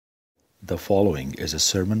The following is a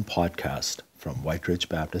sermon podcast from White Ridge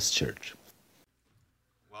Baptist Church.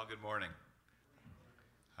 Well, good morning.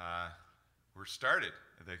 We're started.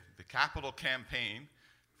 The capital campaign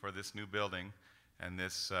for this new building and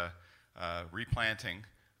this replanting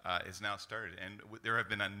is now started. And there have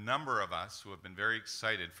been a number of us who have been very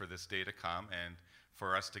excited for this day to come and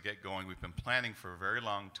for us to get going. We've been planning for a very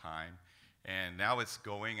long time, and now it's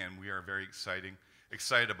going, and we are very excited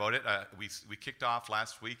about it. We kicked off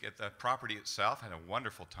last week at the property itself, had a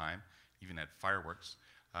wonderful time, even had fireworks,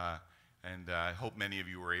 and I hope many of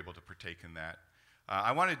you were able to partake in that.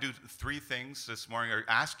 I want to do three things this morning, or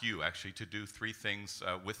ask you actually to do three things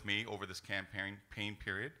with me over this campaign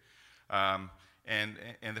period. And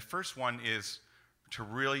the first one is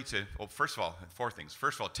first of all, four things.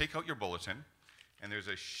 First of all, take out your bulletin, and there's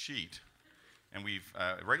a sheet. And we've,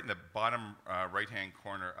 right in the bottom right-hand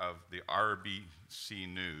corner of the RBC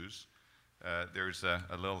News, there's a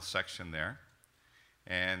little section there.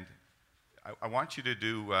 And I want you to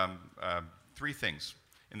do three things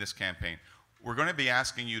in this campaign. We're going to be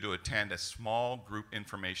asking you to attend a small group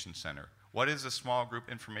information center. What is a small group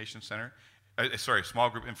information center? Small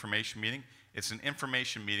group information meeting. It's an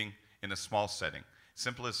information meeting in a small setting.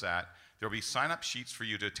 Simple as that. There will be sign-up sheets for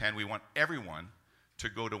you to attend. We want everyone to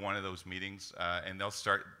go to one of those meetings, and they'll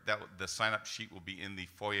start. The sign-up sheet will be in the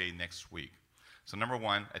foyer next week. So number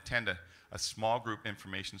one, attend a small group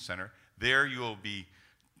information center. There you will be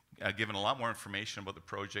given a lot more information about the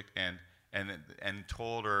project and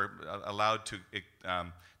told or allowed to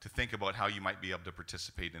think about how you might be able to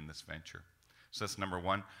participate in this venture. So that's number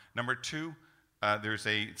one. Number two, there's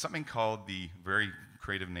something called the very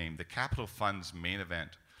creative name, the Capital Fund's main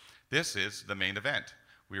event. This is the main event.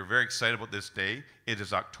 We are very excited about this day. It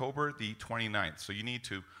is October the 29th, so you need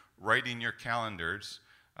to write in your calendars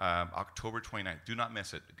October 29th. Do not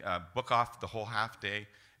miss it. Book off the whole half day.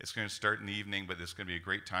 It's going to start in the evening, but it's going to be a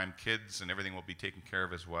great time. Kids and everything will be taken care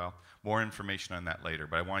of as well. More information on that later,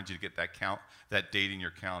 but I wanted you to get that date in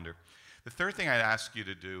your calendar. The third thing I'd ask you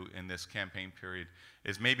to do in this campaign period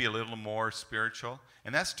is maybe a little more spiritual,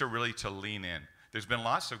 and that's to lean in. There's been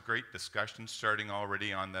lots of great discussions starting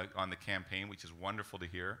already on the campaign, which is wonderful to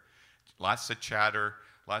hear. Lots of chatter,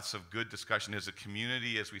 lots of good discussion as a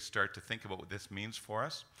community as we start to think about what this means for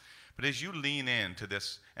us. But as you lean into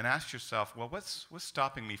this and ask yourself, well, what's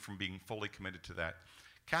stopping me from being fully committed to that?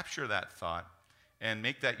 Capture that thought and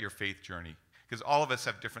make that your faith journey. Because all of us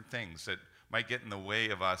have different things that might get in the way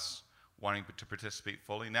of us wanting to participate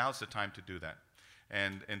fully. Now's the time to do that.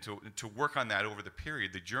 And to work on that over the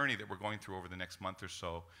period, the journey that we're going through over the next month or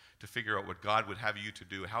so, to figure out what God would have you to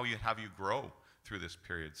do, how you have you grow through this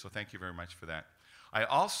period. So thank you very much for that. I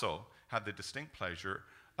also have the distinct pleasure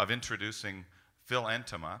of introducing Phil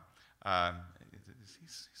Entema. Is he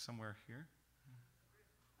somewhere here?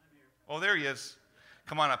 I'm here. Oh, there he is.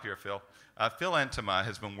 Come on up here, Phil. Phil Entema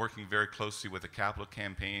has been working very closely with the Capital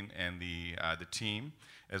Campaign and the team,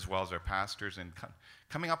 as well as our pastors, and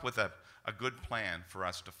coming up with a good plan for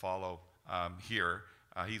us to follow here.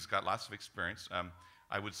 He's got lots of experience.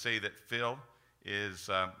 I would say that Phil is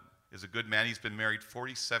a good man. He's been married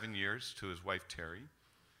 47 years to his wife, Terry.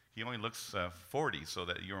 He only looks 40, so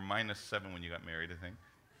that you were -7 when you got married, I think.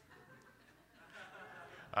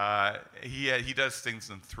 He does things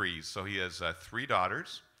in threes. So he has 3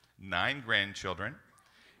 daughters, 9 grandchildren,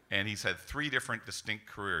 and he's had 3 different distinct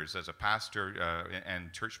careers as a pastor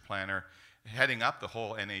and church planner, heading up the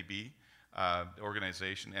whole NAB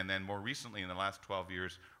organization, and then more recently in the last 12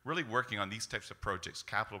 years, really working on these types of projects,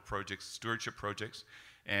 capital projects, stewardship projects,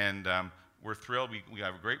 and we're thrilled. We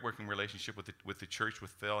have a great working relationship with the church,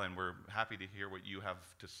 with Phil, and we're happy to hear what you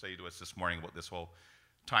have to say to us this morning about this whole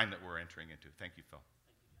time that we're entering into. Thank you, Phil.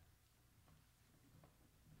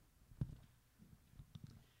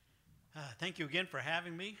 Thank you again for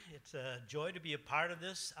having me. It's a joy to be a part of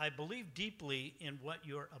this. I believe deeply in what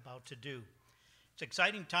you're about to do. It's an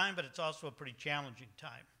exciting time, but it's also a pretty challenging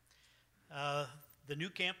time. The new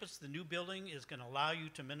campus, the new building is going to allow you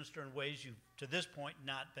to minister in ways you've, to this point,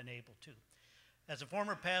 not been able to. As a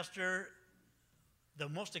former pastor, the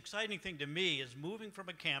most exciting thing to me is moving from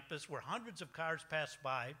a campus where hundreds of cars pass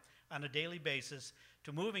by on a daily basis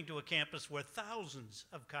to moving to a campus where thousands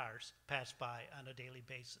of cars pass by on a daily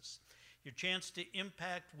basis. Your chance to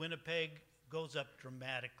impact Winnipeg goes up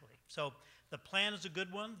dramatically. So the plan is a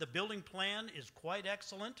good one. The building plan is quite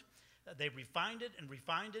excellent. They refined it and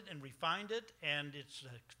refined it and refined it, and it's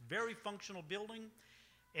a very functional building.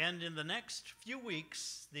 And in the next few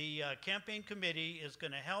weeks, the campaign committee is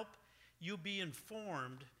going to help you be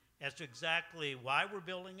informed as to exactly why we're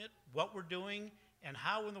building it, what we're doing, and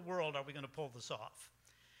how in the world are we going to pull this off.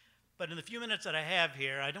 But in the few minutes that I have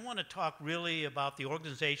here, I don't want to talk really about the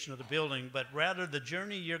organization of the building, but rather the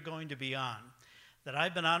journey you're going to be on, that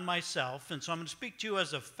I've been on myself. And so I'm going to speak to you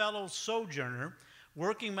as a fellow sojourner,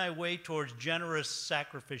 working my way towards generous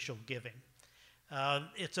sacrificial giving.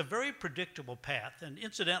 It's a very predictable path. And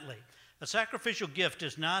incidentally, a sacrificial gift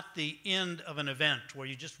is not the end of an event where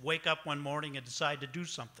you just wake up one morning and decide to do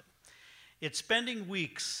something. It's spending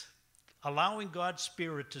weeks allowing God's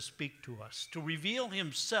Spirit to speak to us, to reveal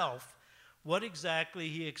himself, what exactly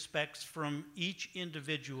he expects from each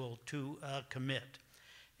individual to commit.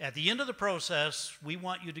 At the end of the process, we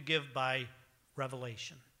want you to give by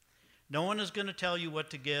revelation. No one is going to tell you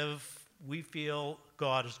what to give. We feel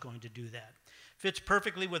God is going to do that. Fits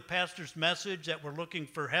perfectly with Pastor's message that we're looking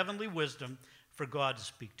for heavenly wisdom for God to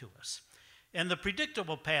speak to us. And the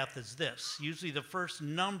predictable path is this. Usually the first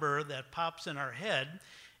number that pops in our head,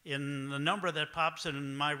 in the number that pops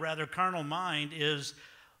in my rather carnal mind is,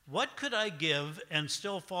 what could I give and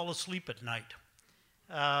still fall asleep at night?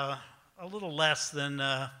 A little less than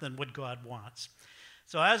what God wants.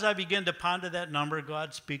 So as I begin to ponder that number,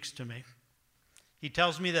 God speaks to me. He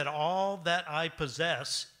tells me that all that I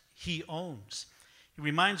possess, he owns. He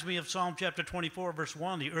reminds me of Psalm chapter 24, verse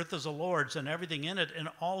 1, the earth is the Lord's and everything in it and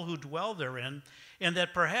all who dwell therein, and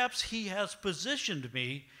that perhaps he has positioned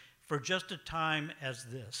me for just a time as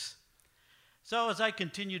this. So as I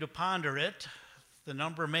continue to ponder it, the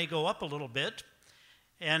number may go up a little bit,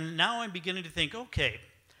 and now I'm beginning to think, okay,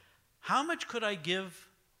 how much could I give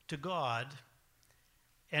to God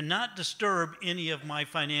and not disturb any of my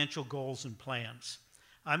financial goals and plans?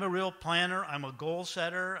 I'm a real planner. I'm a goal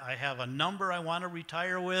setter. I have a number I want to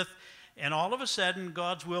retire with. And all of a sudden,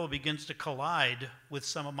 God's will begins to collide with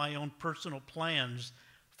some of my own personal plans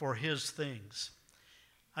for his things.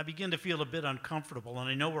 I begin to feel a bit uncomfortable, and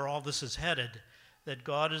I know where all this is headed, that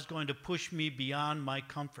God is going to push me beyond my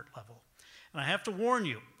comfort level. And I have to warn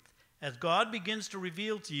you, as God begins to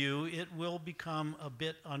reveal to you, it will become a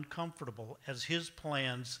bit uncomfortable as his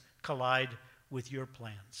plans collide with your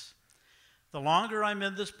plans. The longer I'm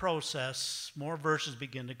in this process, more verses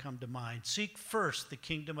begin to come to mind. Seek first the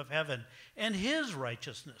kingdom of heaven and his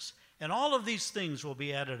righteousness, and all of these things will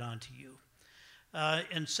be added unto you.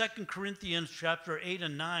 In 2 Corinthians chapter 8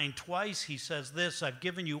 and 9, twice he says this, I've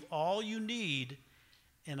given you all you need,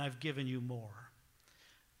 and I've given you more.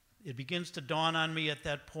 It begins to dawn on me at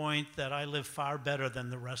that point that I live far better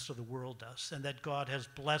than the rest of the world does, and that God has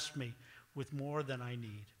blessed me with more than I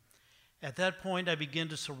need. At that point, I begin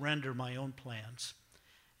to surrender my own plans.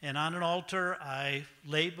 And on an altar, I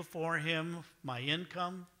lay before him my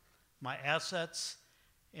income, my assets,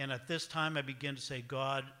 and at this time I begin to say,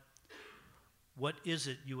 God, what is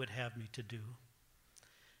it you would have me to do?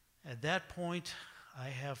 At that point, I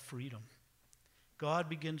have freedom. God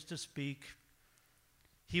begins to speak.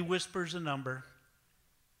 He whispers a number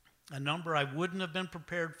I wouldn't have been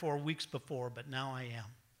prepared for weeks before, but now I am.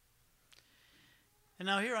 And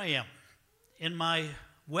now here I am,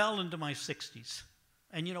 well into my 60s.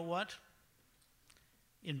 And you know what?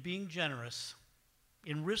 In being generous,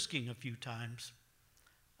 in risking a few times,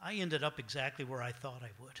 I ended up exactly where I thought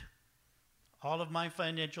I would. All of my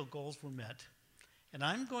financial goals were met. And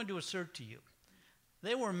I'm going to assert to you,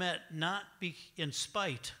 they were met not in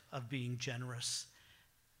spite of being generous.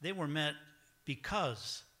 They were met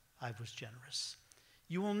because I was generous.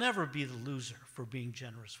 You will never be the loser for being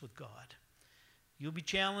generous with God. You'll be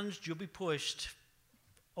challenged, you'll be pushed.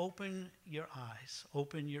 Open your eyes,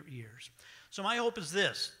 open your ears. So my hope is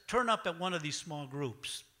this, turn up at one of these small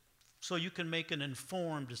groups so you can make an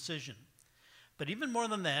informed decision. But even more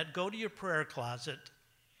than that, go to your prayer closet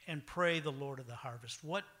and pray the Lord of the harvest.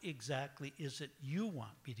 What exactly is it you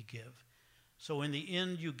want me to give? So in the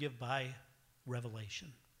end, you give by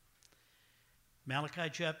revelation. Malachi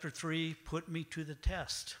chapter 3, put me to the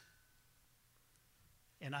test.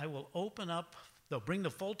 And I will open up, they'll bring the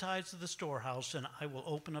full tithes to the storehouse, and I will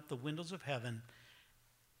open up the windows of heaven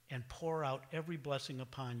and pour out every blessing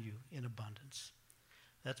upon you in abundance.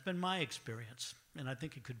 That's been my experience, and I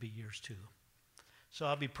think it could be yours too. So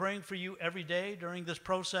I'll be praying for you every day during this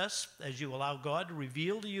process as you allow God to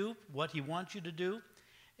reveal to you what he wants you to do,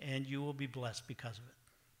 and you will be blessed because of it.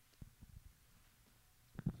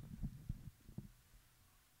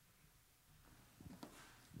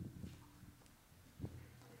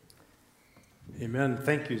 Amen.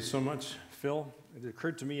 Thank you so much, Phil. It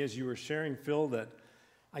occurred to me as you were sharing, Phil, that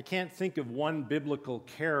I can't think of one biblical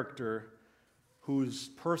character whose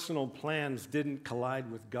personal plans didn't collide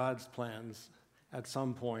with God's plans at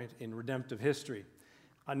some point in redemptive history.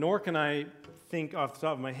 Nor can I think off the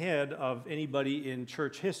top of my head of anybody in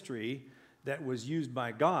church history that was used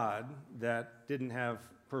by God that didn't have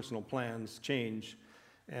personal plans change.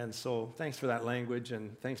 And so thanks for that language,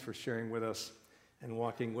 and thanks for sharing with us and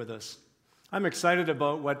walking with us. I'm excited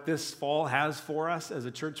about what this fall has for us as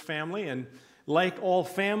a church family, and like all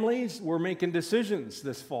families, we're making decisions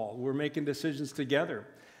this fall. We're making decisions together.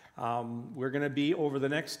 We're going to be, over the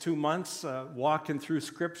next 2 months, walking through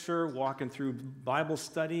Scripture, walking through Bible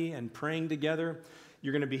study, and praying together.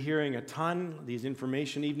 You're going to be hearing a ton. These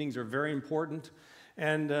information evenings are very important.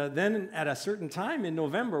 And then at a certain time in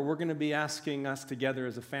November, we're going to be asking us together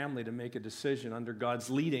as a family to make a decision under God's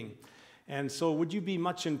leading. And so would you be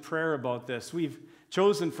much in prayer about this? We've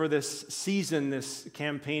chosen for this season, this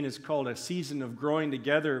campaign is called A Season of Growing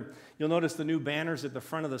Together. You'll notice the new banners at the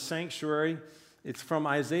front of the sanctuary. It's from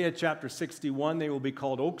Isaiah chapter 61. They will be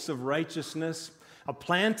called Oaks of Righteousness, a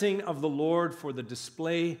planting of the Lord for the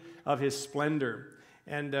display of His splendor.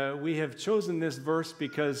 And we have chosen this verse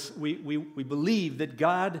because we believe that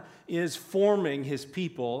God is forming His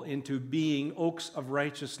people into being oaks of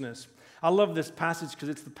righteousness. I love this passage because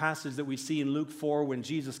it's the passage that we see in Luke 4 when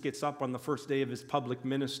Jesus gets up on the first day of His public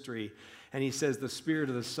ministry, and He says, "The Spirit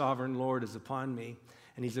of the Sovereign Lord is upon me,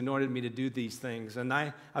 and He's anointed me to do these things." And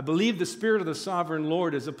I believe the Spirit of the Sovereign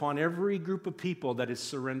Lord is upon every group of people that is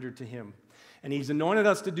surrendered to Him. And He's anointed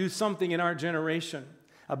us to do something in our generation.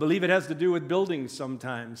 I believe it has to do with buildings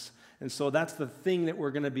sometimes. And so that's the thing that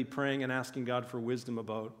we're going to be praying and asking God for wisdom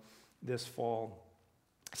about this fall.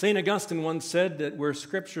 St. Augustine once said that where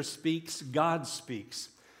Scripture speaks, God speaks.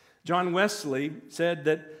 John Wesley said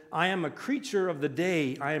that I am a creature of the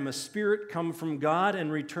day. I am a spirit come from God and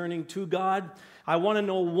returning to God. I want to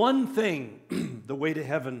know one thing, the way to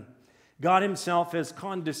heaven. God Himself has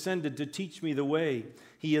condescended to teach me the way.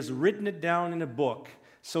 He has written it down in a book.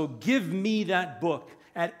 So give me that book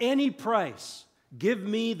at any price. Give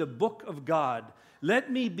me the book of God. Let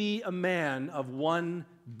me be a man of one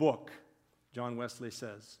book, John Wesley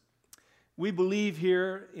says. We believe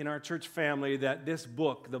here in our church family that this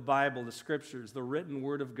book, the Bible, the Scriptures, the written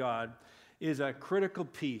Word of God, is a critical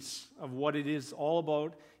piece of what it is all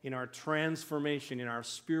about in our transformation, in our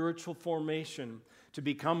spiritual formation, to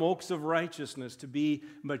become oaks of righteousness, to be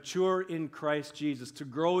mature in Christ Jesus, to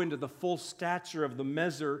grow into the full stature of a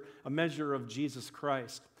measure of Jesus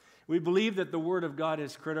Christ. We believe that the Word of God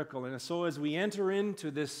is critical, and so as we enter into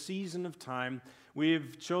this season of time,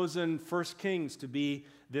 we've chosen 1 Kings to be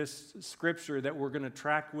this scripture that we're going to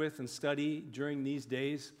track with and study during these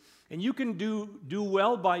days. And you can do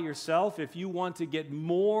well by yourself if you want to get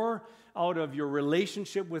more out of your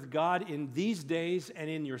relationship with God in these days and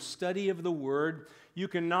in your study of the Word. You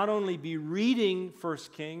can not only be reading 1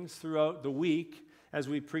 Kings throughout the week as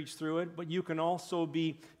we preach through it, but you can also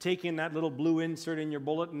be taking that little blue insert in your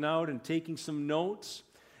bulletin out and taking some notes.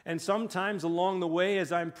 And sometimes along the way,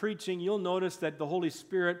 as I'm preaching, you'll notice that the Holy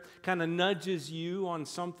Spirit kind of nudges you on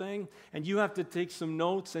something, and you have to take some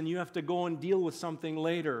notes, and you have to go and deal with something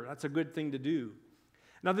later. That's a good thing to do.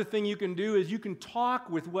 Another thing you can do is you can talk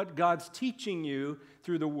with what God's teaching you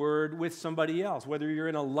through the Word with somebody else, whether you're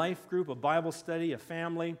in a life group, a Bible study, a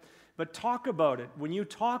family, but talk about it. When you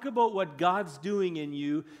talk about what God's doing in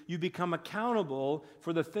you, you become accountable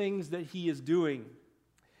for the things that He is doing.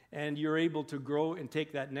 And you're able to grow and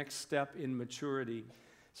take that next step in maturity.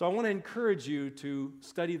 So I want to encourage you to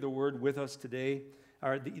study the Word with us today,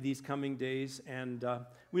 or these coming days, and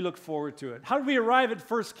we look forward to it. How did we arrive at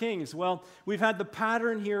 1 Kings? Well, we've had the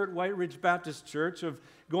pattern here at White Ridge Baptist Church of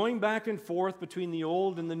going back and forth between the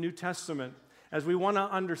Old and the New Testament as we want to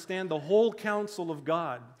understand the whole counsel of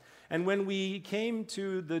God. And when we came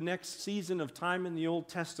to the next season of time in the Old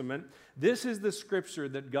Testament, this is the scripture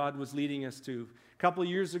that God was leading us to. A couple of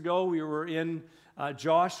years ago, we were in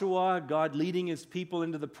Joshua, God leading His people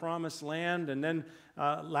into the promised land. And then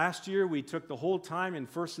last year, we took the whole time in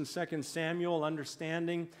 1 and 2 Samuel,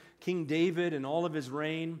 understanding King David and all of his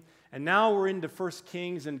reign. And now we're into 1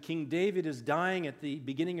 Kings, and King David is dying at the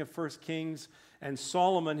beginning of 1 Kings, and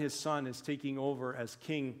Solomon, his son, is taking over as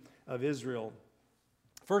king of Israel.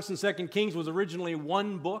 1 and 2 Kings was originally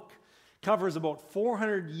one book, covers about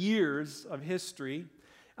 400 years of history.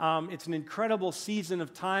 It's an incredible season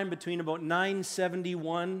of time between about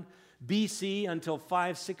 971 BC until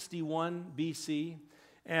 561 BC.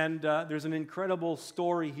 And there's an incredible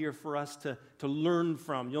story here for us to learn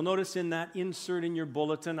from. You'll notice in that insert in your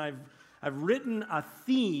bulletin, I've written a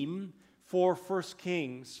theme for 1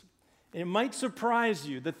 Kings. And it might surprise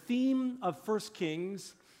you. The theme of 1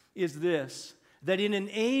 Kings is this: that in an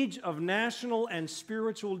age of national and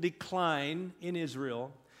spiritual decline in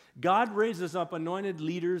Israel, God raises up anointed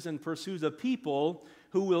leaders and pursues a people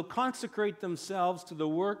who will consecrate themselves to the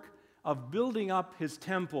work of building up His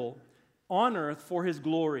temple on earth for his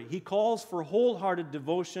glory. He calls for wholehearted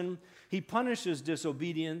devotion. He punishes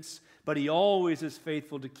disobedience, but he always is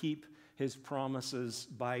faithful to keep his promises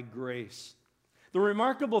by grace. The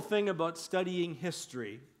remarkable thing about studying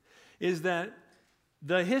history is that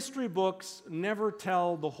the history books never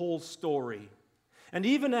tell the whole story. And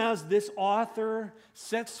even as this author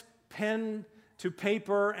sets pen to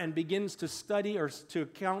paper and begins to study or to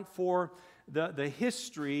account for the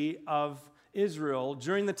history of Israel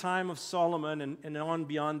during the time of Solomon and on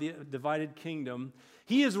beyond the divided kingdom,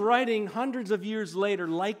 he is writing hundreds of years later,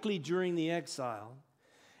 likely during the exile.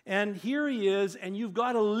 And here he is, and you've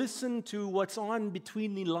got to listen to what's on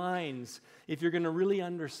between the lines if you're going to really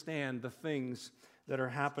understand the things that are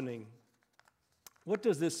happening. What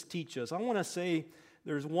does this teach us? I want to say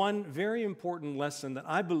there's one very important lesson that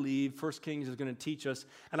I believe 1 Kings is going to teach us,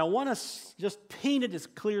 and I want to just paint it as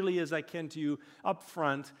clearly as I can to you up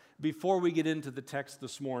front before we get into the text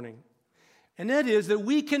this morning. And that is that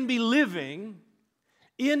we can be living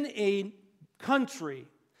in a country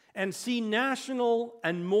and see national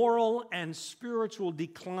and moral and spiritual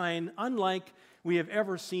decline unlike we have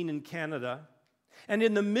ever seen in Canada. And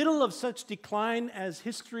in the middle of such decline as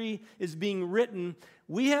history is being written,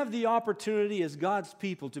 we have the opportunity as God's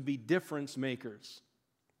people to be difference makers.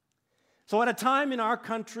 So at a time in our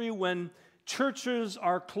country when churches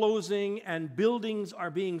are closing and buildings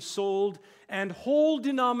are being sold and whole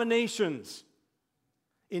denominations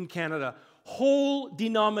in Canada, whole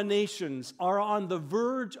denominations are on the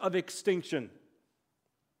verge of extinction.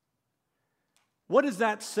 What does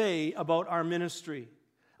that say about our ministry?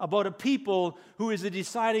 About a people who is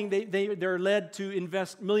deciding they're led to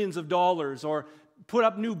invest millions of dollars or put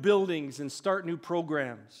up new buildings and start new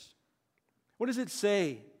programs? What does it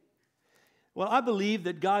say? Well, I believe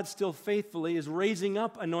that God still faithfully is raising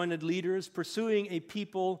up anointed leaders, pursuing a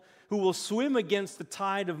people who will swim against the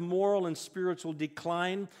tide of moral and spiritual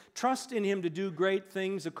decline, trust in Him to do great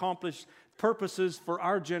things, accomplish purposes for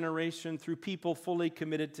our generation through people fully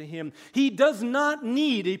committed to Him. He does not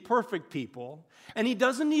need a perfect people, and He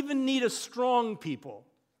doesn't even need a strong people.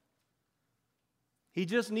 He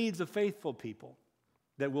just needs a faithful people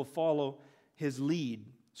that will follow His lead.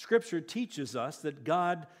 Scripture teaches us that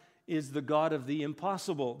God is the God of the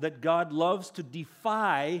impossible, that God loves to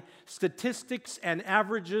defy statistics and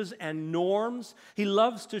averages and norms. He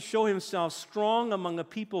loves to show Himself strong among a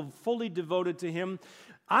people fully devoted to Him.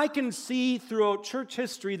 I can see throughout church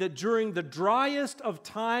history that during the driest of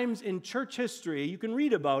times in church history, you can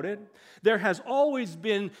read about it, there has always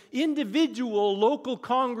been individual local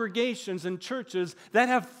congregations and churches that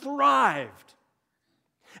have thrived.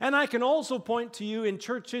 And I can also point to you in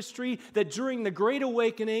church history that during the Great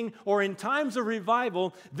Awakening or in times of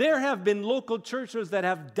revival, there have been local churches that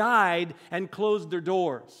have died and closed their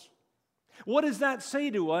doors. What does that say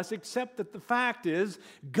to us except that the fact is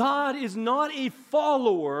God is not a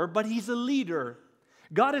follower, but He's a leader.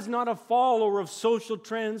 God is not a follower of social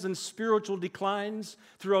trends and spiritual declines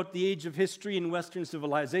throughout the age of history in Western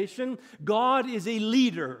civilization. God is a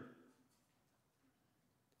leader.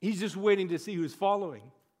 He's just waiting to see who's following.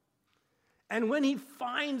 And when He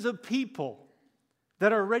finds a people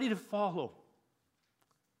that are ready to follow,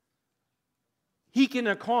 He can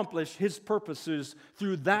accomplish His purposes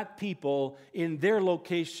through that people in their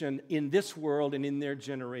location, in this world, and in their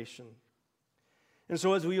generation. And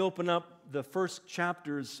so as we open up the first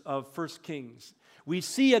chapters of 1 Kings, we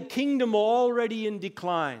see a kingdom already in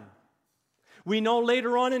decline. We know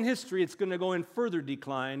later on in history it's going to go in further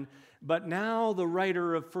decline, but now the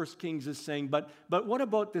writer of 1 Kings is saying, but what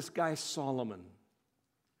about this guy Solomon?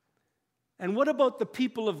 And what about the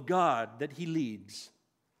people of God that he leads?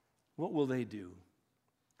 What will they do?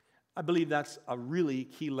 I believe that's a really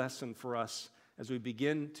key lesson for us as we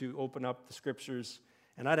begin to open up the Scriptures.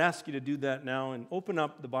 And I'd ask you to do that now and open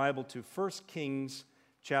up the Bible to 1 Kings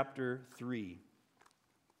chapter 3.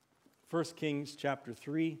 1 Kings chapter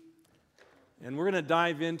 3. And we're going to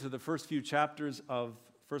dive into the first few chapters of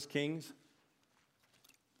 1 Kings.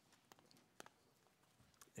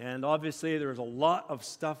 And obviously there's a lot of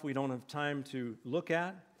stuff we don't have time to look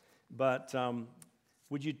at, but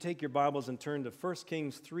would you take your Bibles and turn to 1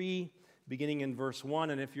 Kings 3, beginning in verse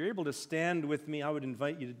 1. And if you're able to stand with me, I would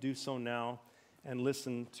invite you to do so now and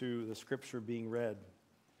listen to the Scripture being read.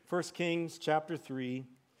 1 Kings chapter 3,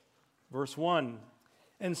 verse 1.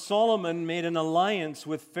 And Solomon made an alliance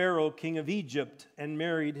with Pharaoh, king of Egypt, and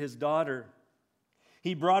married his daughter.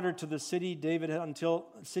 He brought her to the city of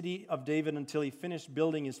David until he finished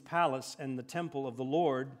building his palace and the temple of the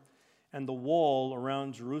Lord and the wall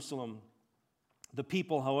around Jerusalem. The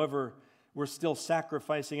people, however, were still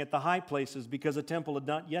sacrificing at the high places because a temple had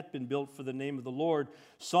not yet been built for the name of the Lord.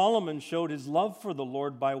 Solomon showed his love for the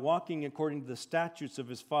Lord by walking according to the statutes of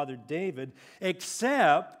his father David,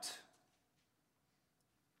 except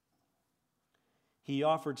he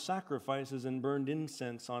offered sacrifices and burned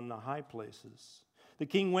incense on the high places. The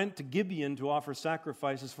king went to Gibeon to offer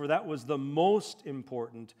sacrifices, for that was the most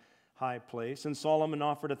important high place. And Solomon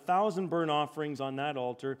offered 1,000 burnt offerings on that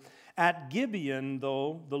altar. At Gibeon,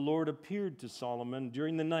 though, the Lord appeared to Solomon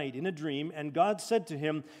during the night in a dream, and God said to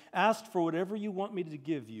him, "Ask for whatever you want me to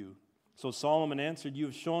give you." So Solomon answered, "You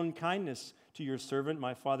have shown kindness to your servant,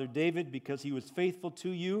 my father David, because he was faithful to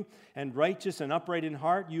you and righteous and upright in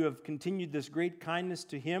heart. You have continued this great kindness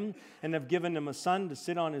to him and have given him a son to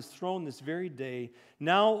sit on his throne this very day.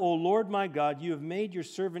 Now, O Lord my God, you have made your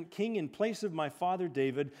servant king in place of my father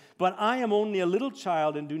David, but I am only a little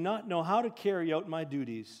child and do not know how to carry out my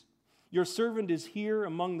duties. Your servant is here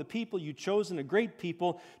among the people you chosen, a great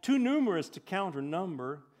people, too numerous to count or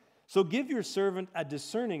number. So give your servant a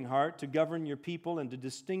discerning heart to govern your people and to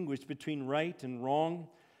distinguish between right and wrong.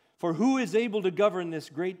 For who is able to govern this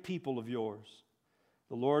great people of yours?"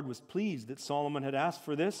 The Lord was pleased that Solomon had asked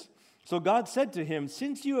for this. So God said to him,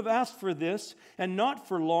 "Since you have asked for this, and not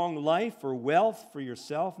for long life or wealth for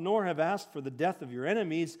yourself, nor have asked for the death of your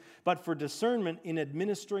enemies, but for discernment in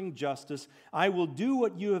administering justice, I will do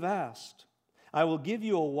what you have asked. I will give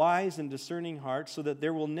you a wise and discerning heart, so that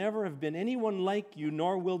there will never have been anyone like you,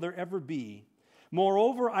 nor will there ever be.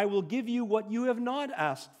 Moreover, I will give you what you have not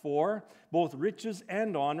asked for, both riches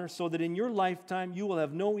and honor, so that in your lifetime you will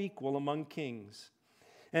have no equal among kings.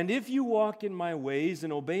 And if you walk in my ways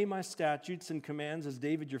and obey my statutes and commands as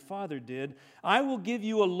David your father did, I will give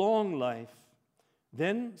you a long life."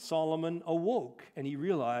 Then Solomon awoke, and he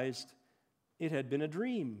realized it had been a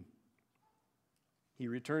dream. He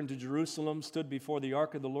returned to Jerusalem, stood before the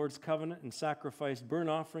ark of the Lord's covenant, and sacrificed burnt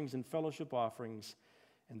offerings and fellowship offerings.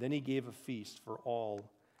 And then he gave a feast for all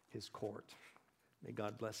his court. May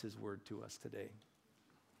God bless his word to us today.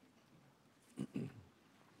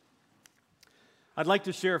 I'd like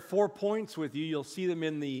to share 4 points with you. You'll see them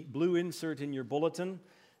in the blue insert in your bulletin.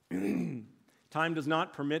 Time does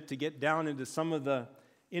not permit to get down into some of the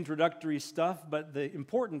introductory stuff, but the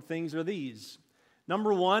important things are these.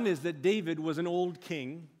 Number one is that David was an old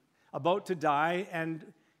king about to die,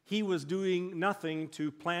 and he was doing nothing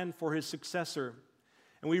to plan for his successor.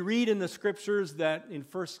 And we read in the scriptures that in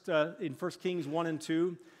 1 Kings 1 and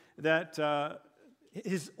 2 that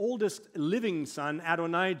his oldest living son,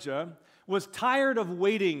 Adonijah, was tired of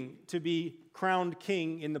waiting to be crowned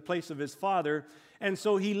king in the place of his father, and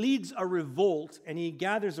so he leads a revolt, and he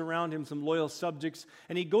gathers around him some loyal subjects,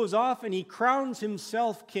 and he goes off and he crowns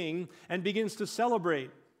himself king and begins to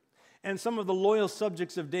celebrate. And some of the loyal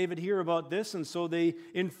subjects of David hear about this, and so they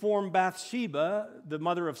inform Bathsheba, the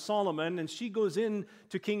mother of Solomon, and she goes in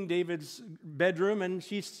to King David's bedroom, and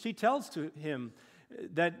she tells to him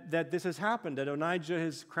that this has happened, that Adonijah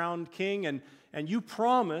is crowned king, and you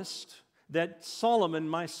promised that Solomon,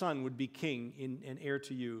 my son, would be king and heir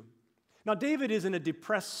to you. Now, David is in a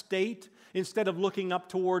depressed state. Instead of looking up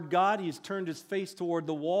toward God, he's turned his face toward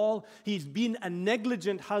the wall. He's been a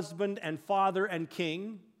negligent husband and father and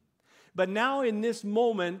king. But now in this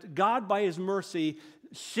moment, God, by his mercy,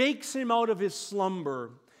 shakes him out of his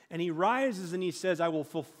slumber. And he rises and he says, "I will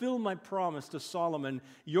fulfill my promise to Solomon.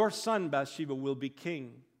 Your son, Bathsheba, will be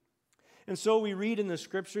king." And so we read in the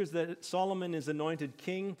scriptures that Solomon is anointed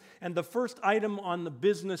king, and the first item on the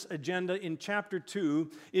business agenda in chapter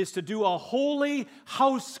 2 is to do a holy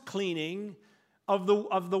house cleaning of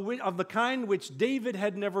the kind which David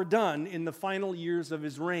had never done in the final years of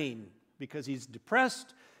his reign, because he's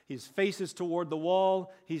depressed, his face is toward the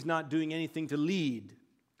wall, he's not doing anything to lead.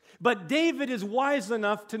 But David is wise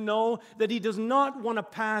enough to know that he does not want to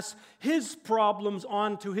pass his problems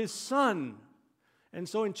on to his son. And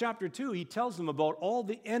so in chapter 2, he tells them about all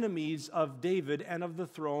the enemies of David and of the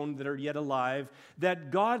throne that are yet alive,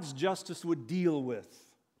 that God's justice would deal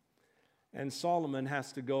with. And Solomon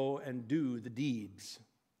has to go and do the deeds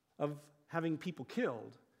of having people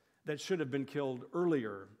killed that should have been killed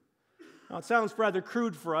earlier. Now, it sounds rather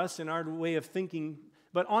crude for us in our way of thinking,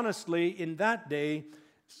 but honestly, in that day,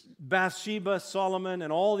 Bathsheba, Solomon,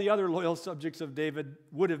 and all the other loyal subjects of David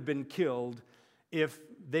would have been killed if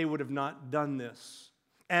they would have not done this.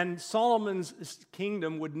 And Solomon's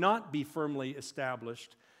kingdom would not be firmly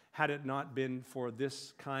established had it not been for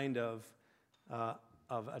this kind of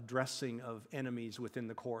addressing of enemies within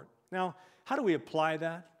the court. Now, how do we apply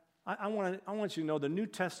that? I want you to know the New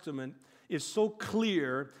Testament is so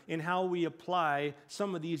clear in how we apply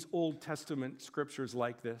some of these Old Testament scriptures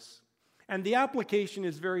like this. And the application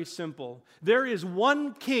is very simple. There is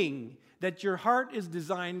one king that your heart is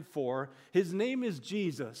designed for. His name is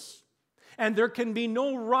Jesus. And there can be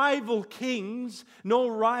no rival kings, no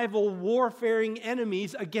rival warfaring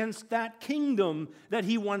enemies against that kingdom that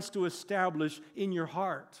he wants to establish in your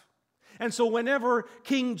heart. And so whenever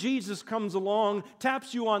King Jesus comes along,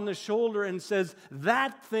 taps you on the shoulder and says,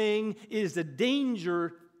 that thing is a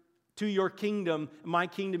danger to your kingdom, my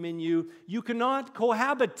kingdom in you, you cannot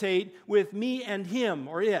cohabitate with me and him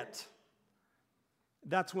or it.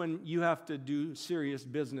 That's when you have to do serious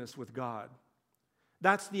business with God.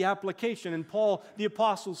 That's the application. And Paul, the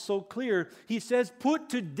apostle, is so clear. He says, put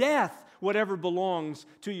to death whatever belongs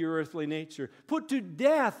to your earthly nature. Put to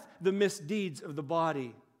death the misdeeds of the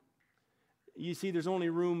body. You see, there's only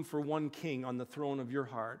room for one king on the throne of your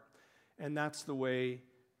heart. And that's the way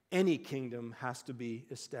any kingdom has to be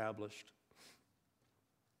established.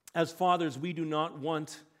 As fathers, we do not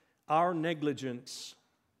want our negligence,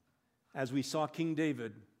 as we saw King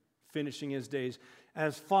David finishing his days.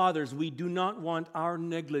 As fathers, we do not want our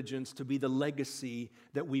negligence to be the legacy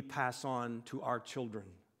that we pass on to our children.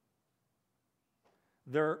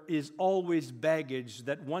 There is always baggage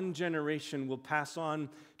that one generation will pass on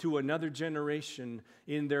to another generation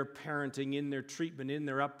in their parenting, in their treatment, in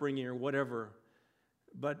their upbringing, or whatever.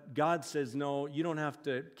 But God says, no, you don't have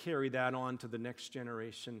to carry that on to the next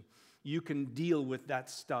generation. You can deal with that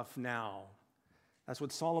stuff now. That's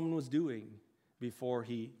what Solomon was doing before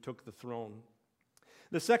he took the throne.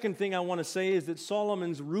 The second thing I want to say is that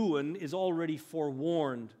Solomon's ruin is already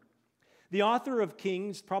forewarned. The author of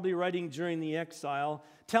Kings, probably writing during the exile,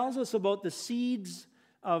 tells us about the seeds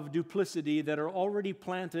of duplicity that are already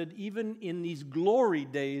planted even in these glory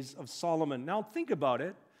days of Solomon. Now think about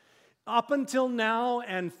it. Up until now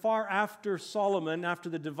and far after Solomon, after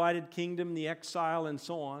the divided kingdom, the exile, and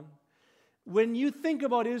so on, when you think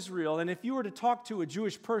about Israel, and if you were to talk to a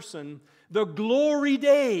Jewish person, the glory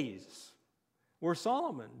days were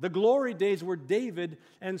Solomon. The glory days were David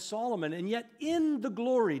and Solomon. And yet in the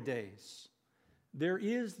glory days, there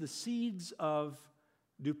is the seeds of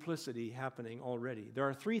duplicity happening already. There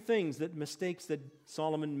are three mistakes that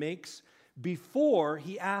Solomon makes before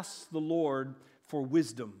he asks the Lord for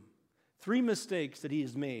wisdom. Three mistakes that he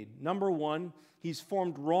has made. Number one, he's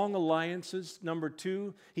formed wrong alliances. Number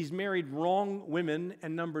two, he's married wrong women.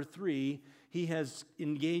 And number three, he has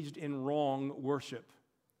engaged in wrong worship.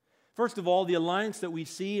 First of all, the alliance that we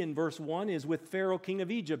see in verse 1 is with Pharaoh, king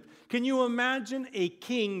of Egypt. Can you imagine a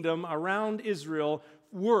kingdom around Israel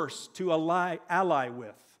worse to ally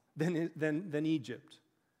with than Egypt?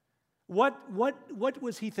 What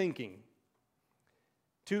was he thinking?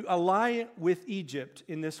 To ally with Egypt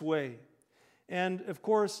in this way. And of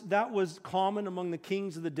course, that was common among the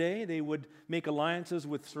kings of the day. They would make alliances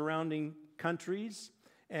with surrounding countries.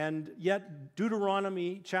 And yet,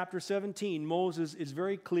 Deuteronomy chapter 17, Moses is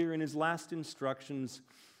very clear in his last instructions.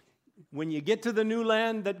 When you get to the new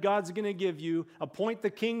land that God's going to give you, appoint the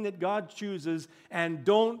king that God chooses, and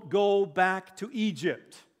don't go back to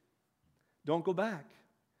Egypt. Don't go back.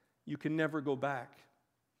 You can never go back.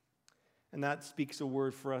 And that speaks a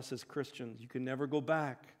word for us as Christians. You can never go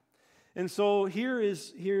back. And so here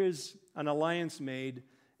is an alliance made.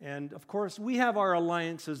 And of course, we have our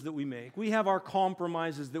alliances that we make. We have our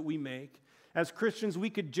compromises that we make. As Christians, we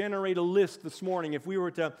could generate a list this morning if we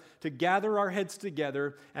were to gather our heads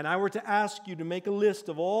together and I were to ask you to make a list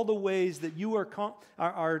of all the ways that you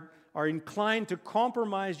are inclined to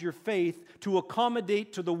compromise your faith to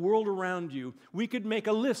accommodate to the world around you. We could make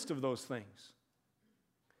a list of those things.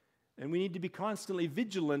 And we need to be constantly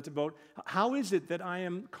vigilant about how is it that I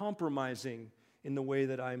am compromising in the way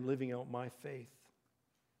that I'm living out my faith.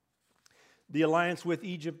 The alliance with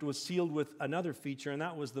Egypt was sealed with another feature, and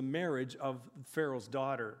that was the marriage of Pharaoh's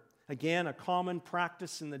daughter. Again, a common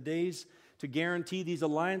practice in the days to guarantee these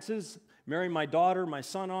alliances. Marry my daughter, my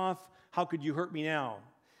son off. How could you hurt me now?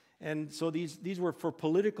 And so these were for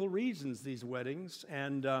political reasons, these weddings,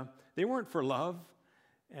 and they weren't for love,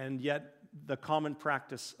 and yet the common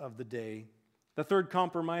practice of the day. The third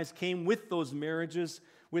compromise came with those marriages.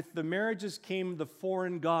 With the marriages came the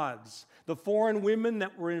foreign gods, the foreign women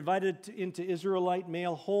that were invited into Israelite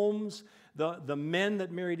male homes, the men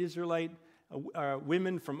that married Israelite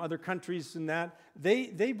women from other countries and that.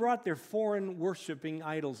 They brought their foreign worshiping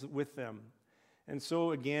idols with them. And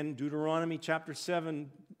so again, Deuteronomy chapter 7,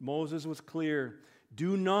 Moses was clear.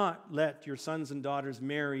 Do not let your sons and daughters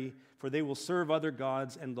marry, for they will serve other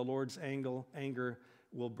gods, and the Lord's anger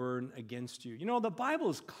will burn against you. You know, the Bible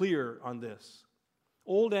is clear on this.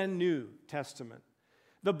 Old and New Testament.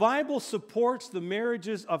 The Bible supports the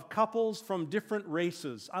marriages of couples from different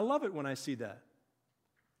races. I love it when I see that.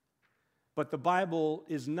 But the Bible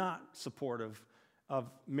is not supportive of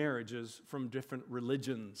marriages from different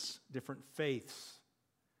religions, different faiths.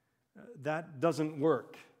 That doesn't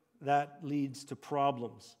work. That leads to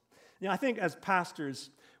problems. I think as pastors,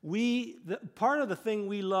 part of the thing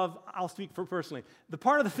we love, I'll speak for personally, the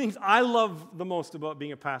part of the things I love the most about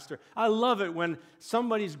being a pastor, I love it when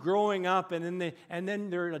somebody's growing up and then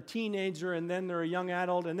they're a teenager and then they're a young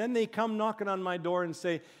adult and then they come knocking on my door and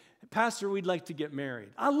say, Pastor, we'd like to get married.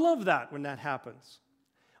 I love that when that happens.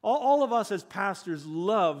 All of us as pastors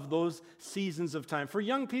love those seasons of time. For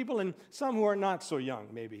young people and some who are not so young,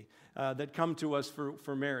 maybe, that come to us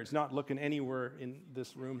for marriage, not looking anywhere in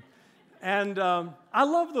this room. And I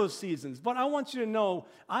love those seasons, but I want you to know,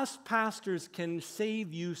 us pastors can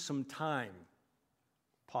save you some time,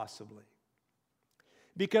 possibly.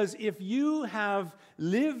 Because if you have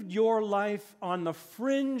lived your life on the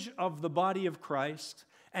fringe of the body of Christ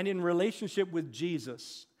and in relationship with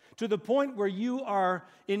Jesus, to the point where you are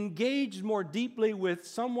engaged more deeply with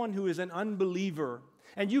someone who is an unbeliever,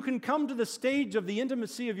 and you can come to the stage of the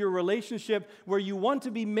intimacy of your relationship where you want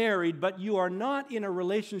to be married, but you are not in a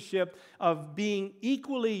relationship of being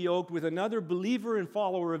equally yoked with another believer and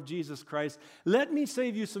follower of Jesus Christ, let me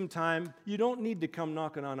save you some time. You don't need to come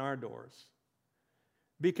knocking on our doors.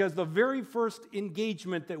 Because the very first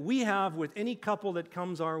engagement that we have with any couple that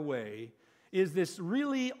comes our way is this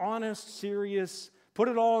really honest, serious, put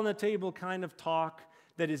it all on the table kind of talk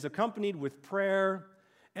that is accompanied with prayer.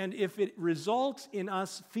 And if it results in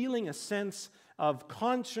us feeling a sense of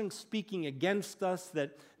conscience speaking against us,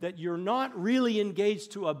 that you're not really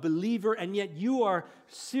engaged to a believer and yet you are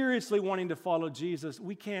seriously wanting to follow Jesus,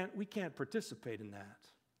 we can't participate in that.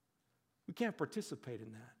 We can't participate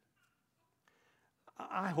in that.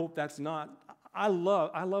 I hope that's not, I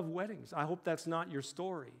love weddings. I hope that's not your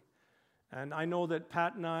story. And I know that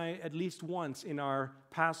Pat and I, at least once in our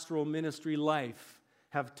pastoral ministry life,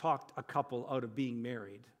 have talked a couple out of being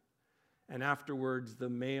married. And afterwards, the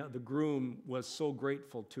groom was so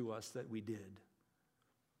grateful to us that we did.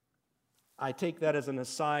 I take that as an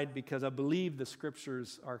aside because I believe the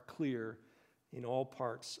scriptures are clear in all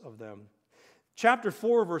parts of them. Verse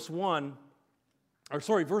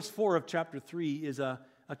 4 of chapter 3 is a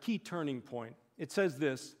key turning point. It says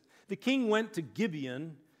this, the king went to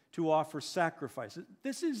Gibeon to offer sacrifices.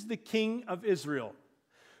 This is the king of Israel,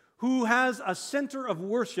 who has a center of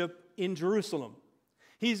worship in Jerusalem.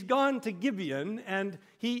 He's gone to Gibeon, and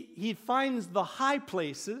he finds the high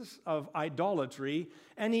places of idolatry,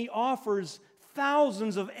 and he offers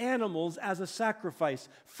thousands of animals as a sacrifice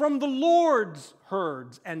from the Lord's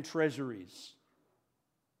herds and treasuries.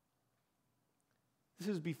 This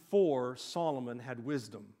is before Solomon had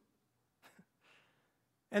wisdom.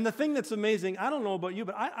 And the thing that's amazing, I don't know about you,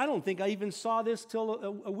 but I don't think I even saw this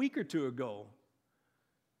till a week or two ago.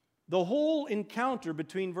 The whole encounter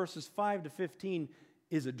between verses 5 to 15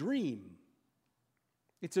 is a dream.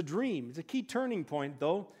 It's a dream. It's a key turning point,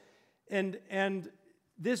 though. And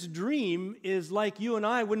this dream is like you and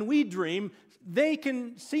I, when we dream, they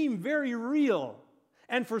can seem very real.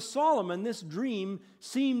 And for Solomon, this dream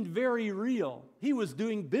seemed very real. He was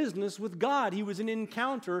doing business with God. He was in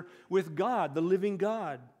encounter with God, the living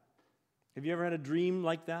God. Have you ever had a dream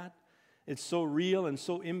like that? It's so real and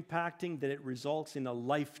so impacting that it results in a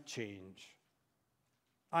life change.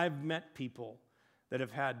 I've met people that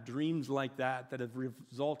have had dreams like that have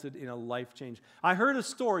resulted in a life change. I heard a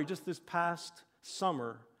story just this past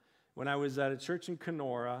summer when I was at a church in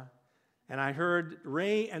Kenora, and I heard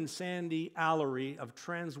Ray and Sandy Allery of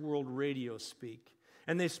Transworld Radio speak.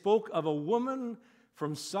 And they spoke of a woman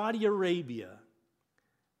from Saudi Arabia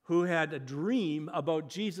who had a dream about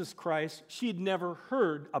Jesus Christ. She'd never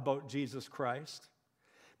heard about Jesus Christ,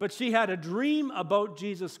 but she had a dream about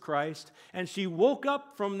Jesus Christ, and she woke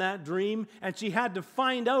up from that dream, and she had to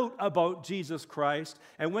find out about Jesus Christ.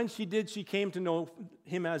 And when she did, she came to know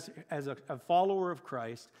him as a follower of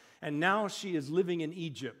Christ, and now she is living in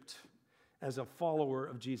Egypt as a follower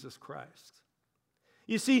of Jesus Christ.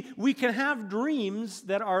 You see, we can have dreams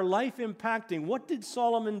that are life-impacting. What did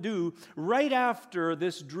Solomon do right after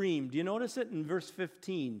this dream? Do you notice it in verse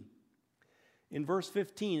 15? In verse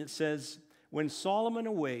 15 it says, when Solomon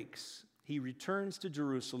awakes, he returns to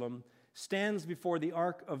Jerusalem, stands before the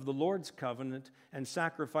ark of the Lord's covenant, and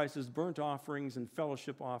sacrifices burnt offerings and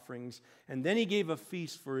fellowship offerings, and then he gave a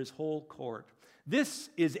feast for his whole court. This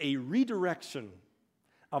is a redirection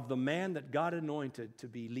of the man that God anointed to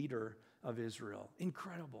be leader of Israel.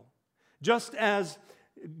 Incredible. Just as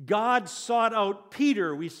God sought out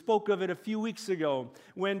Peter, we spoke of it a few weeks ago,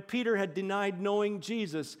 when Peter had denied knowing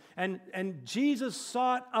Jesus, and Jesus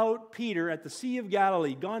sought out Peter at the Sea of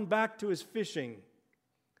Galilee, gone back to his fishing.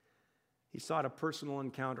 He sought a personal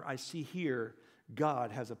encounter. I see here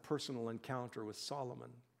God has a personal encounter with Solomon.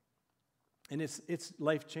 And it's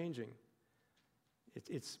life-changing.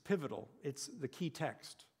 It's pivotal. It's the key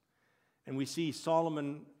text. And we see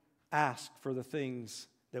Solomon asked for the things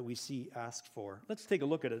that we see asked for. Let's take a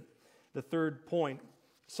look at it. The third point,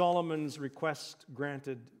 Solomon's request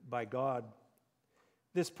granted by God.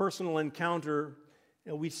 This personal encounter,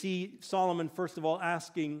 we see Solomon, first of all,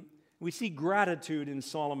 asking, we see gratitude in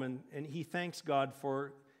Solomon, and he thanks God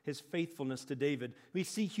for his faithfulness to David. We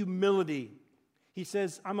see humility. He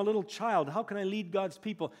says, I'm a little child. How can I lead God's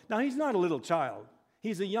people? Now, he's not a little child.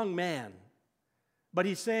 He's a young man. But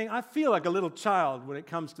he's saying, I feel like a little child when it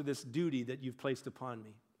comes to this duty that you've placed upon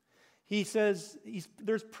me. He says,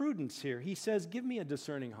 there's prudence here. He says, give me a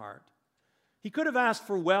discerning heart. He could have asked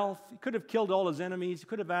for wealth. He could have killed all his enemies. He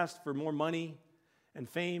could have asked for more money and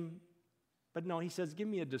fame. But no, he says, give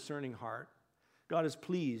me a discerning heart. God is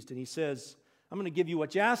pleased, and he says, I'm going to give you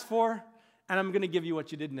what you asked for, and I'm going to give you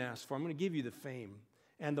what you didn't ask for. I'm going to give you the fame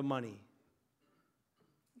and the money.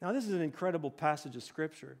 Now, this is an incredible passage of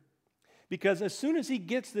Scripture, because as soon as he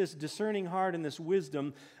gets this discerning heart and this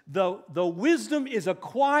wisdom, the wisdom is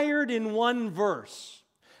acquired in one verse,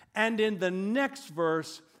 and in the next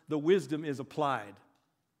verse, the wisdom is applied.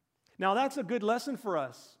 Now, that's a good lesson for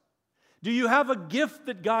us. Do you have a gift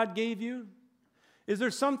that God gave you? Is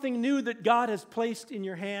there something new that God has placed in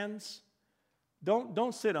your hands?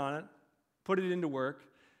 Don't sit on it. Put it into work.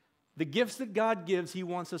 The gifts that God gives, he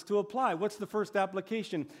wants us to apply. What's the first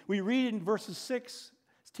application? We read in verses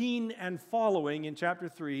 16 and following in chapter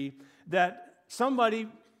 3 that somebody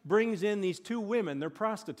brings in these two women. They're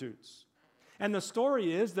prostitutes. And the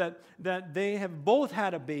story is that they have both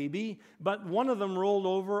had a baby, but one of them rolled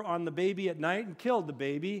over on the baby at night and killed the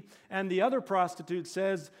baby. And the other prostitute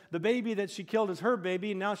says the baby that she killed is her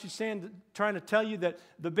baby, and now she's trying to tell you that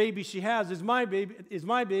the baby she has is my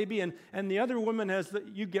baby, and the other woman has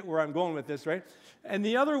you get where I'm going with this, right? And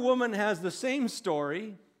the other woman has the same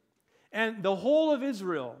story, and the whole of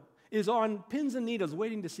Israel is on pins and needles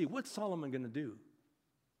waiting to see what's Solomon going to do.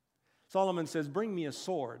 Solomon says, bring me a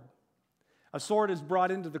sword. A sword is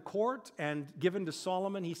brought into the court and given to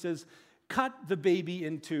Solomon. He says, cut the baby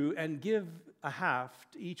in two and give a half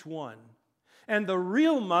to each one. And the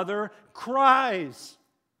real mother cries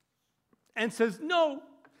and says, no,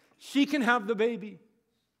 she can have the baby.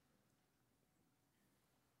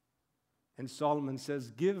 And Solomon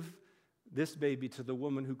says, give this baby to the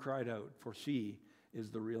woman who cried out, for she is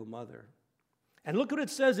the real mother. And look what it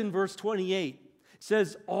says in verse 28. It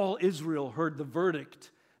says, all Israel heard the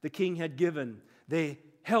verdict the king had given. They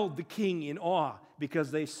held the king in awe because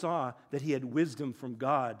they saw that he had wisdom from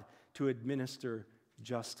God to administer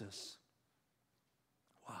justice.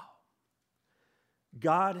 Wow.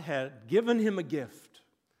 God had given him a gift,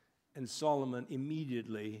 and Solomon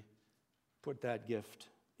immediately put that gift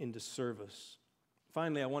into service.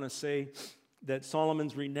 Finally, I want to say that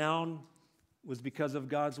Solomon's renown was because of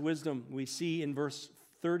God's wisdom. We see in verse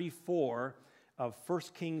 34 of 1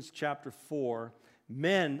 Kings chapter 4,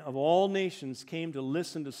 men of all nations came to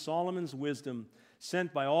listen to Solomon's wisdom,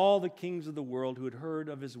 sent by all the kings of the world who had heard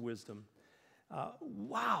of his wisdom.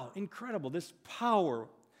 Wow, incredible, this power.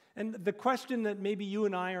 And the question that maybe you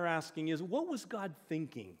and I are asking is, what was God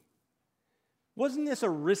thinking? Wasn't this a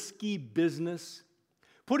risky business?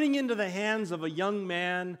 Putting into the hands of a young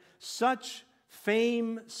man such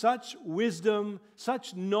fame, such wisdom,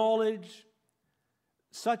 such knowledge,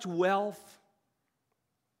 such wealth.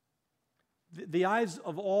 The eyes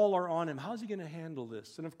of all are on him. How's he going to handle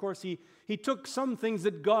this? And of course, he took some things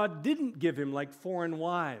that God didn't give him, like foreign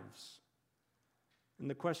wives. And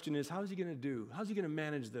the question is, how's he going to do? How's he going to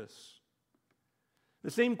manage this?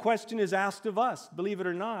 The same question is asked of us. Believe it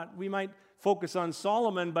or not, we might focus on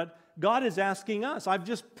Solomon, but God is asking us. I've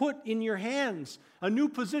just put in your hands a new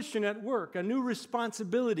position at work, a new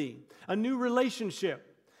responsibility, a new relationship.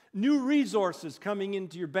 New resources coming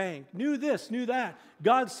into your bank. New this, new that.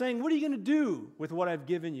 God's saying, what are you going to do with what I've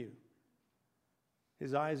given you?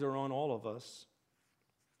 His eyes are on all of us.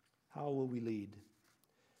 How will we lead?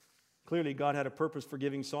 Clearly, God had a purpose for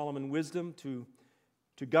giving Solomon wisdom to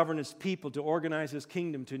govern his people, to organize his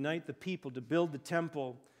kingdom, to unite the people, to build the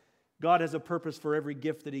temple. God has a purpose for every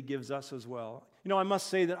gift that he gives us as well. You know, I must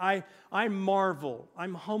say that I marvel,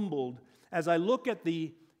 I'm humbled as I look at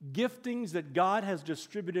the giftings that God has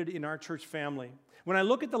distributed in our church family. When I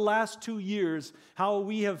look at the last 2 years, how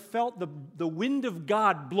we have felt the wind of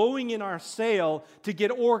God blowing in our sail to get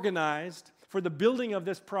organized for the building of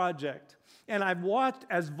this project. And I've watched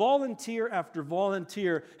as volunteer after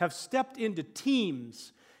volunteer have stepped into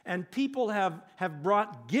teams, and people have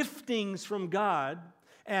brought giftings from God,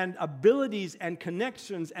 and abilities and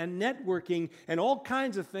connections and networking and all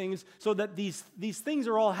kinds of things so that these things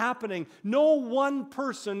are all happening. No one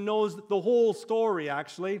person knows the whole story,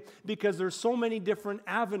 actually, because there's so many different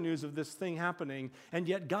avenues of this thing happening, and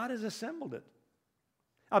yet God has assembled it.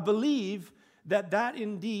 I believe that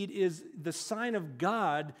indeed is the sign of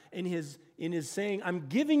God in his saying, I'm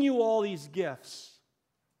giving you all these gifts,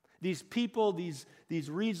 these people, these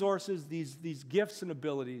resources, these gifts and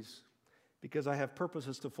abilities, because I have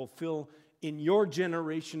purposes to fulfill in your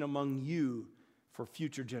generation among you for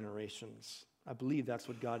future generations. I believe that's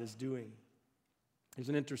what God is doing. There's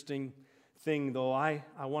an interesting thing, though. I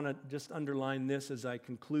want to just underline this as I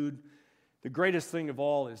conclude. The greatest thing of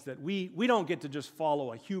all is that we don't get to just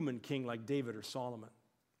follow a human king like David or Solomon.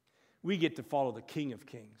 We get to follow the King of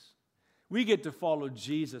Kings. We get to follow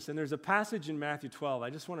Jesus. And there's a passage in Matthew 12 I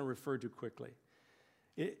just want to refer to quickly.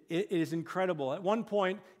 It is incredible. At one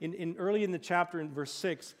point, early in the chapter, in verse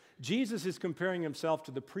 6, Jesus is comparing himself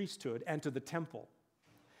to the priesthood and to the temple.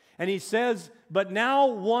 And he says, but now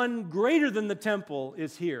one greater than the temple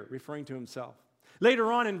is here, referring to himself.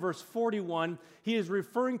 Later on in verse 41, he is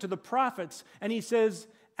referring to the prophets, and he says,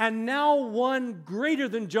 and now one greater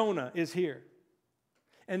than Jonah is here.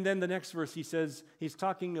 And then the next verse, he says, he's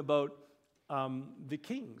talking about the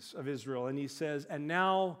kings of Israel, and he says, and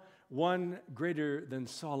now one greater than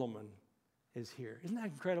Solomon is here. Isn't that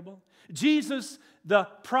incredible? Jesus, the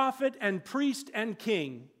prophet and priest and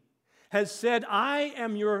king, has said, I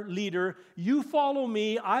am your leader. You follow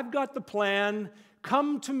me. I've got the plan.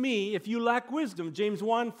 Come to me if you lack wisdom. James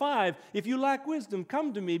 1:5. If you lack wisdom,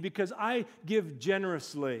 come to me because I give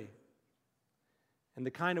generously. And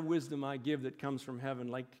the kind of wisdom I give that comes from heaven,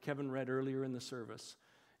 like Kevin read earlier in the service,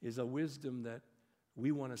 is a wisdom that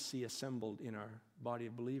we want to see assembled in our body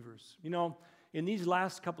of believers. You know, in these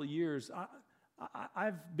last couple of years,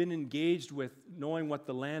 I've been engaged with knowing what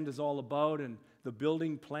the land is all about and the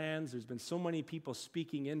building plans. There's been so many people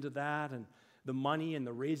speaking into that, and the money and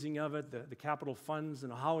the raising of it, the capital funds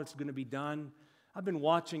and how it's going to be done. I've been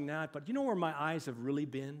watching that, but you know where my eyes have really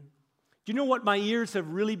been? Do you know what my ears have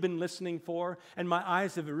really been listening for and my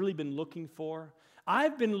eyes have really been looking for?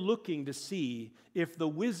 I've been looking to see if the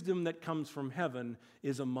wisdom that comes from heaven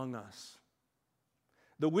is among us.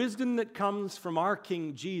 The wisdom that comes from our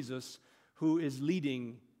King Jesus, who is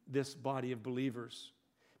leading this body of believers.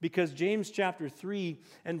 Because James chapter 3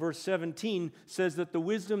 and verse 17 says that the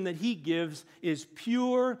wisdom that he gives is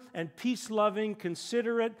pure and peace-loving,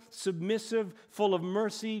 considerate, submissive, full of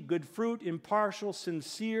mercy, good fruit, impartial,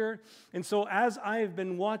 sincere. And so as I have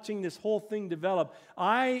been watching this whole thing develop,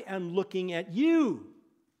 I am looking at you.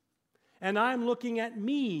 And I'm looking at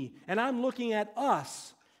me. And I'm looking at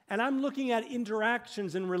us. And I'm looking at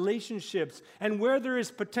interactions and relationships and where there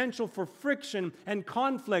is potential for friction and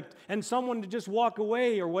conflict and someone to just walk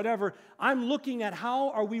away or whatever. I'm looking at how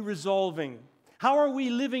are we resolving? How are we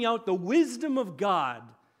living out the wisdom of God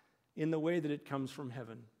in the way that it comes from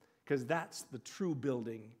heaven? Because that's the true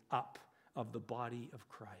building up of the body of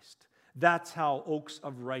Christ. That's how oaks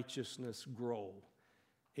of righteousness grow.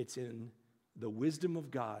 It's in the wisdom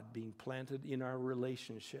of God being planted in our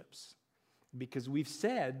relationships. Because we've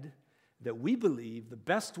said that we believe the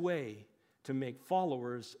best way to make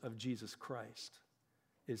followers of Jesus Christ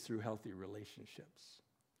is through healthy relationships.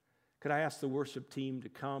 Could I ask the worship team to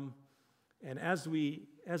come? And as we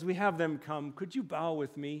have them come, could you bow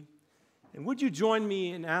with me? And would you join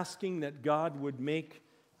me in asking that God would make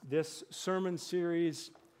this sermon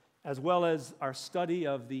series, as well as our study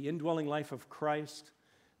of the indwelling life of Christ,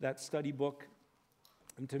 that study book,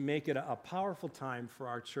 and to make it a powerful time for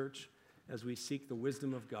our church as we seek the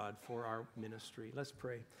wisdom of God for our ministry. Let's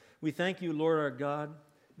pray. We thank you, Lord our God,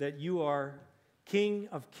 that you are King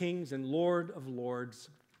of kings and Lord of lords.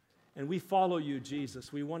 And we follow you,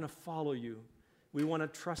 Jesus. We want to follow you. We want to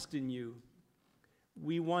trust in you.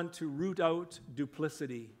 We want to root out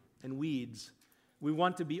duplicity and weeds. We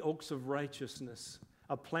want to be oaks of righteousness,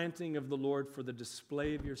 a planting of the Lord for the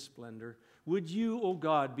display of your splendor. Would you, O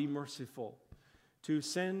God, be merciful to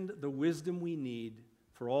send the wisdom we need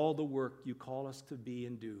for all the work you call us to be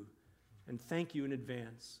and do. And thank you in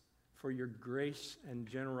advance for your grace and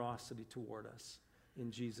generosity toward us.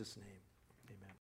 In Jesus' name.